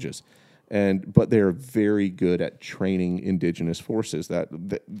ninjas, but they are very good at training indigenous forces.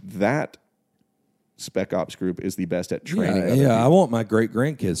 That spec ops group is the best at training. other Yeah, I people. want my great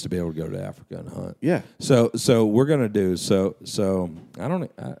grandkids to be able to go to Africa and hunt. Yeah. So we're gonna do so.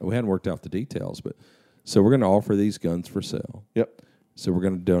 We hadn't worked out the details, but so we're gonna offer these guns for sale. Yep. So we're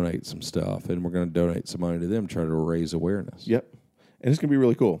gonna donate some stuff, and we're gonna donate some money to them, try to raise awareness. Yep. And it's going to be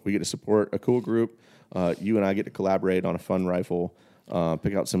really cool. We get to support a cool group. You and I get to collaborate on a fun rifle,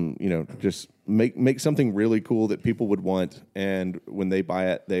 pick out some, just make something really cool that people would want. And when they buy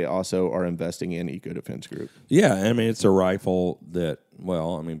it, they also are investing in Eco Defense Group. Yeah, I mean, it's a rifle that,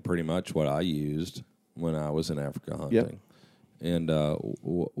 pretty much what I used when I was in Africa hunting. Yep. And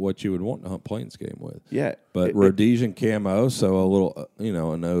what you would want to hunt plains game with. Yeah. But Rhodesian camo, so a little,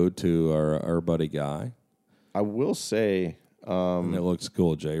 an ode to our buddy Guy. I will say, And it looks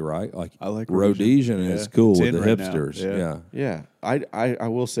cool, Jay, right? Like I like Rhodesian Rhodesian. is Yeah. cool It's with in the right now. hipsters. Yeah. yeah, I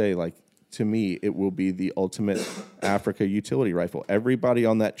will say, like, to me, it will be the ultimate Africa utility rifle. Everybody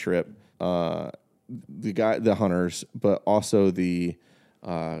on that trip, the hunters, but also the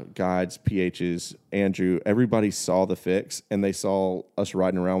guides, PHs, Andrew, everybody saw the fix, and they saw us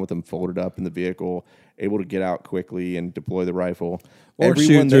riding around with them folded up in the vehicle, able to get out quickly and deploy the rifle. Or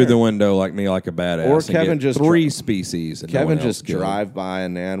shoot through the window like me, like a badass. Or and Kevin get just three species. And no Kevin one else just killed. drive by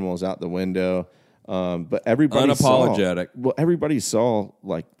and the animals out the window. But everybody Unapologetic. Everybody saw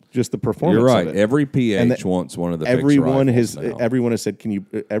like just the performance. You're right. Of it. Every PH And wants one of the everyone fixed has rifles now. everyone has said, "Can you?"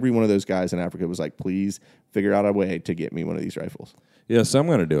 Every one of those guys in Africa was like, "Please figure out a way to get me one of these rifles." Yes, I'm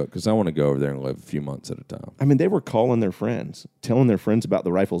going to do it because I want to go over there and live a few months at a time. I mean, they were calling their friends, telling their friends about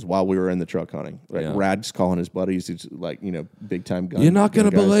the rifles while we were in the truck hunting. Like Yeah. Rad's calling his buddies, who's like big time gun. You're not going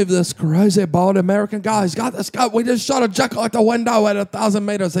to gun guys. believe this crazy bald American guy. He's got this guy. We just shot a jackal at the window at 1,000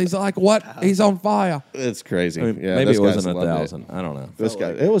 meters. He's like, what? He's on fire. It's crazy. Yeah, Maybe those it guys wasn't loved 1,000. I don't know. This guy,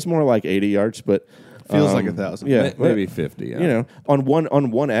 it was more like 80 yards, but Feels like 1,000. yeah, Maybe 50. Yeah. You know, on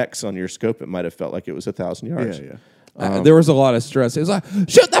one X on your scope, it might have felt like it was 1,000 yards. Yeah. There was a lot of stress. It was like,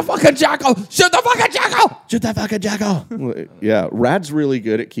 shoot the fucking jackal! Shoot the fucking jackal! Shoot the fucking jackal! Yeah, Rad's really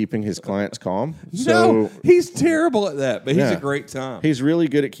good at keeping his clients calm. No, he's terrible at that, but he's Yeah. a great time. He's really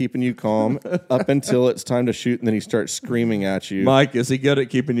good at keeping you calm up until it's time to shoot, and then he starts screaming at you. Mike, is he good at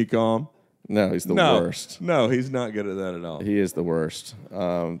keeping you calm? No, he's the No, worst. no, he's not good at that at all. He is the worst.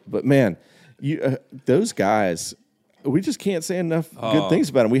 But man, those guys, we just can't say enough good things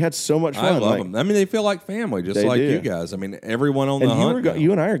about them. We had so much fun. I love them. I mean, they feel like family, just They like do. you guys. I mean, everyone on the And hunt. now.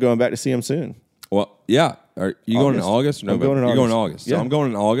 you and I are going back to see him soon. Well, yeah. Are you going in August. August? Or I'm November? going in You're going in August. August. So Yeah. I'm going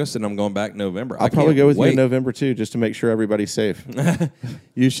in August, and I'm going back November. I'll I probably can't go with you wait. in November too, just to make sure everybody's safe.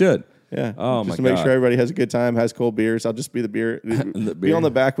 You should. Yeah. Oh, just my to make God. sure everybody has a good time, has cold beers. I'll just be the beer. Be on the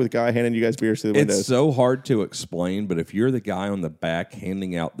back with Guy handing you guys beers through the windows. It's so hard to explain, but if you're the guy on the back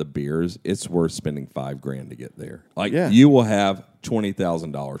handing out the beers, it's worth spending $5,000 to get there. Like Yeah. you will have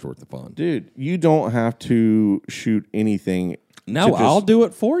 $20,000 worth of fun. Dude, you don't have to shoot anything. No, to just- I'll do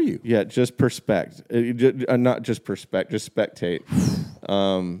it for you. Yeah, just perspect. Not just perspect, just spectate.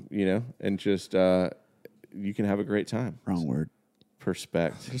 And just you can have a great time. Wrong word.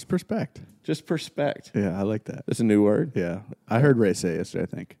 Perspect. Just perspect. Just perspect. Yeah, I like that. That's a new word. Yeah. I heard Ray say it yesterday,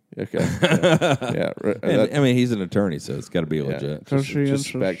 I think. Okay. Yeah. And, I mean, he's an attorney, so it's got to be yeah. legit. Just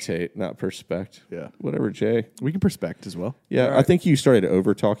spectate, not perspect. Yeah. Whatever, Jay. We can perspect as well. Yeah, I think you started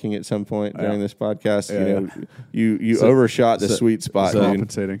over talking at some point during this podcast. Yeah, You overshot the sweet spot. dude.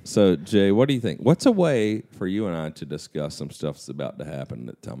 Compensating. So, Jay, what do you think? What's a way for you and I to discuss some stuff that's about to happen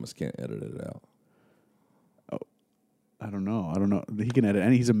that Thomas can't edit it out? I don't know. He can edit,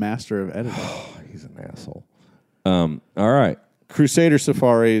 and he's a master of editing. He's an asshole. All right. Crusader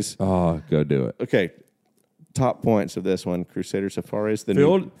Safaris. Oh, go do it. Okay, top points of this one: Crusader Safaris, the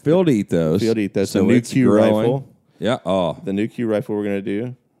Field ethos. Field Ethos, the new it's Q growing. rifle. Yeah. Oh, The new Q rifle we're gonna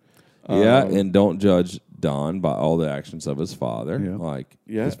do. Yeah, and don't judge Don by all the actions of his father. Yeah. Like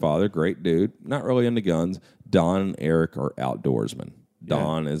Yeah. his father, great dude, not really into guns. Don and Eric are outdoorsmen.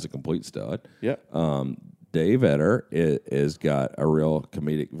 Don is a complete stud. Yeah. Dave Etter is got a real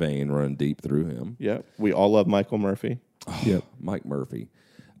comedic vein running deep through him. Yeah. We all love Michael Murphy. Yep. Mike Murphy.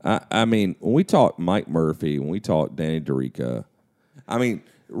 I mean, when we talk Mike Murphy, when we talk Danny DeRica, I mean,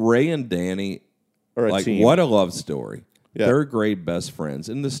 Ray and Danny, Or a like, team. what a love story. Yeah. Third grade best friends.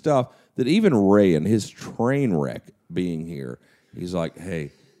 And the stuff that even Ray and his train wreck being here, he's like,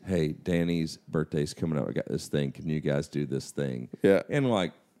 hey, Danny's birthday's coming up. I got this thing. Can you guys do this thing? Yeah. And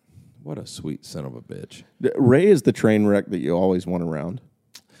like, what a sweet son of a bitch. Ray is the train wreck that you always want around.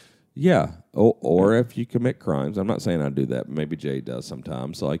 Yeah. Or if you commit crimes, I'm not saying I do that, but maybe Jay does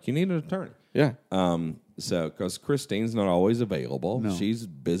sometimes. Like, you need an attorney. Yeah. So, because Christine's not always available, No. she's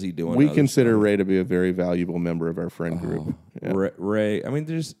busy doing. We other consider stuff. Ray to be a very valuable member of our friend group. Yeah. Ray. I mean,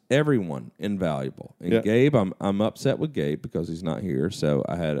 there's everyone invaluable. And Yeah. Gabe, I'm upset with Gabe because he's not here. So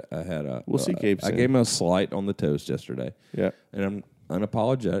I had a. We'll see Gabe I soon. gave him a slight on the toast yesterday. Yeah. And I'm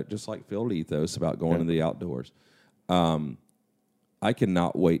unapologetic, just like Phil Ethos about going to the outdoors. I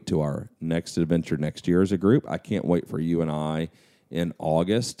cannot wait to our next adventure next year as a group. I can't wait for you and I in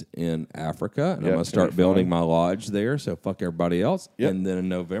August in Africa. And Yeah, I'm going to it's start gonna be building fun. my lodge there, so fuck everybody else. Yep. And then in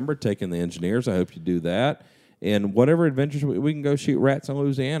November, taking the engineers. I hope you do that. And whatever adventures we can go shoot rats in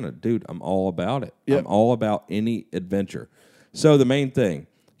Louisiana. Dude, I'm all about it. Yep. I'm all about any adventure. So the main thing,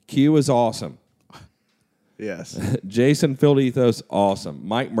 Q is awesome. Yes. Jason Field Ethos, awesome.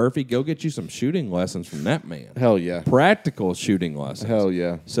 Mike Murphy, go get you some shooting lessons from that man. Hell yeah. Practical shooting lessons. Hell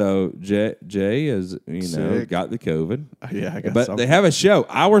yeah. So Jay is, Sick. got the COVID. Yeah, I got But some. they have a show.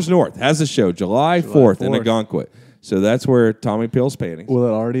 Hours North has a show July 4th in 4th. Algonquin. So that's where Tommy Peel's paintings. Will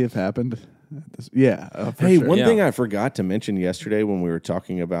it already have happened? Yeah. For Hey, sure. one Yeah. thing I forgot to mention yesterday when we were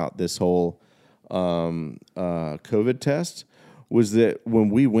talking about this whole COVID test was that when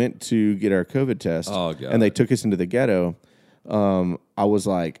we went to get our COVID test Oh, God. and they took us into the ghetto, I was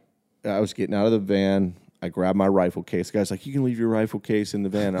getting out of the van. I grabbed my rifle case. The guy's like, you can leave your rifle case in the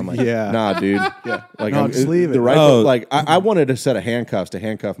van. I'm like, Yeah. nah, dude. Yeah. Like, No, just leave it. The rifle, Oh. like, I wanted a set of handcuffs to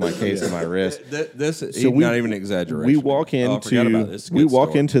handcuff my case and my wrist. This is So we- not even an exaggeration. We walk Oh, I forgot about this. It's a we good walk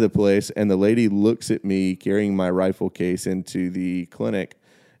story. into the place, and the lady looks at me carrying my rifle case into the clinic,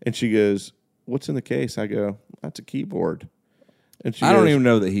 and she goes, "What's in the case?" I go, "That's a keyboard." And she I don't goes, even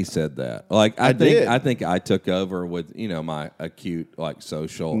know that he said that. Like I did. I think I took over with my acute like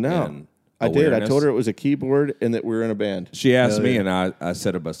social. No, and I did. I awareness. told her it was a keyboard and that we were in a band. She asked Hell me, yeah. and I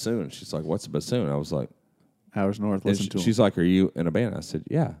said a bassoon. She's like, "What's a bassoon?" I was like, Hours North. and Listen to him. she's like, "Are you in a band?" I said,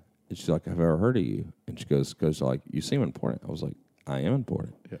 "Yeah." And she's like, "Have I ever heard of you?" And she goes like, "You seem important." I was like, "I am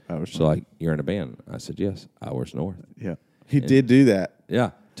important." Yeah, Hours She's North. like, "You're in a band?" I said, "Yes, Hours North." Yeah. He did do that, Yeah,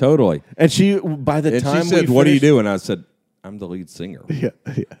 totally. and she by the And time she said, we "What do you finished- do?" And I said, "I'm the lead singer." Yeah.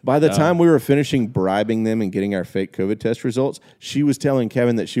 Yeah. By the time we were finishing bribing them and getting our fake COVID test results, she was telling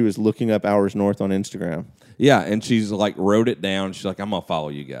Kevin that she was looking up Hours North on Instagram. Yeah, and she's like wrote it down. She's like, "I'm gonna follow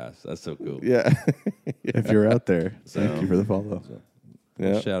you guys." That's so cool. Yeah, If you're out there, thank you for the follow.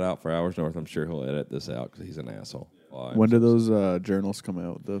 yeah. Shout out for Hours North. I'm sure he'll edit this out because he's an asshole. When do those journals come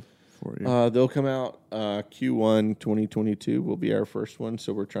out? The 4 year. They'll come out Q1 2022 will be our first one,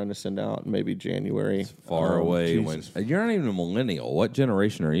 so we're trying to send out maybe January. far away Jesus. when you're not even a millennial. What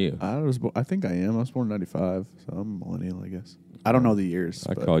generation are you? I think I am. I was born in '95, so I'm a millennial, I guess. I don't know the years.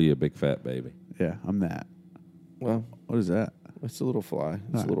 I but call you a big fat baby. yeah, I'm that. Well, What is that? it's a little fly. It's a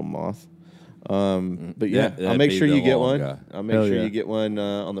Alright. little moth. But yeah, That- I'll that'd make be sure the you get long one. guy. I'll make Hell sure yeah. you get one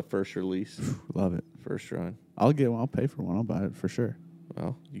on the first release, Love it. first run. I'll get one. I'll pay for one. I'll buy it for sure.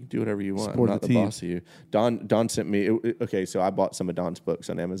 Well, you can do whatever you want. Support I'm not the the team. boss of you. Don sent me. Okay, so I bought some of Don's books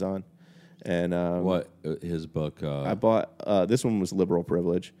on Amazon, and What his book? I bought this one was Liberal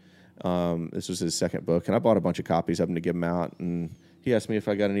Privilege. This was his second book, and I bought a bunch of copies of them to give him out. And he asked me if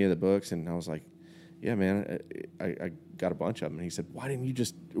I got any of the books, and I was like, "Yeah, man, I got a bunch of them." And he said, "Why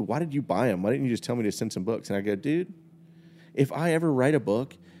did you buy them? Why didn't you just tell me to send some books?" And I go, "Dude, if I ever write a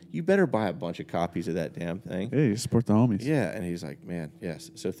book, you better buy a bunch of copies of that damn thing." Hey, you support the homies. Yeah, and he's like, "Man, yes.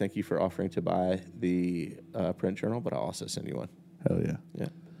 So thank you for offering to buy the print journal, but I'll also send you one." Hell yeah. Yeah,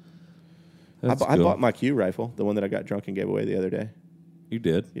 That's I cool. bought my Q rifle, the one that I got drunk and gave away the other day. You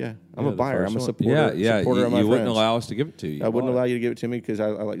did. Yeah, I'm Yeah, a the buyer. first I'm a one. supporter. Yeah. supporter of my You wouldn't friends. allow us to give it to you. I wouldn't Bought allow it. you to give it to me because I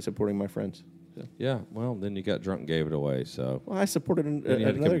like supporting my friends. So. Yeah. Well, then you got drunk and gave it away. So Well, I supported Then you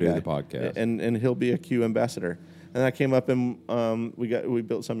had to come another do guy, the podcast. and he'll be a Q ambassador. And I came up and we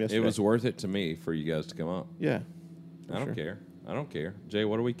built some yesterday. it was worth it to me for you guys to come up. yeah. I don't care. I don't care. Jay,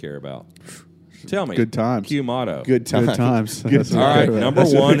 what do we care about? Tell me. Good times. Cue motto. Good times. Good times. Good That's All times. right, right. number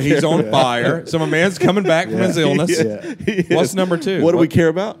one, he's on fire. So my man's coming back from his illness. What's number two? What do we care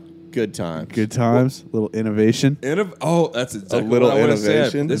about? Good times. Good times. A little innovation. That's exactly little what I would have said.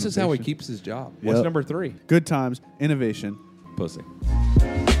 innovation. This is how he keeps his job. What's Yep. number three? Good times. Innovation. Pussy.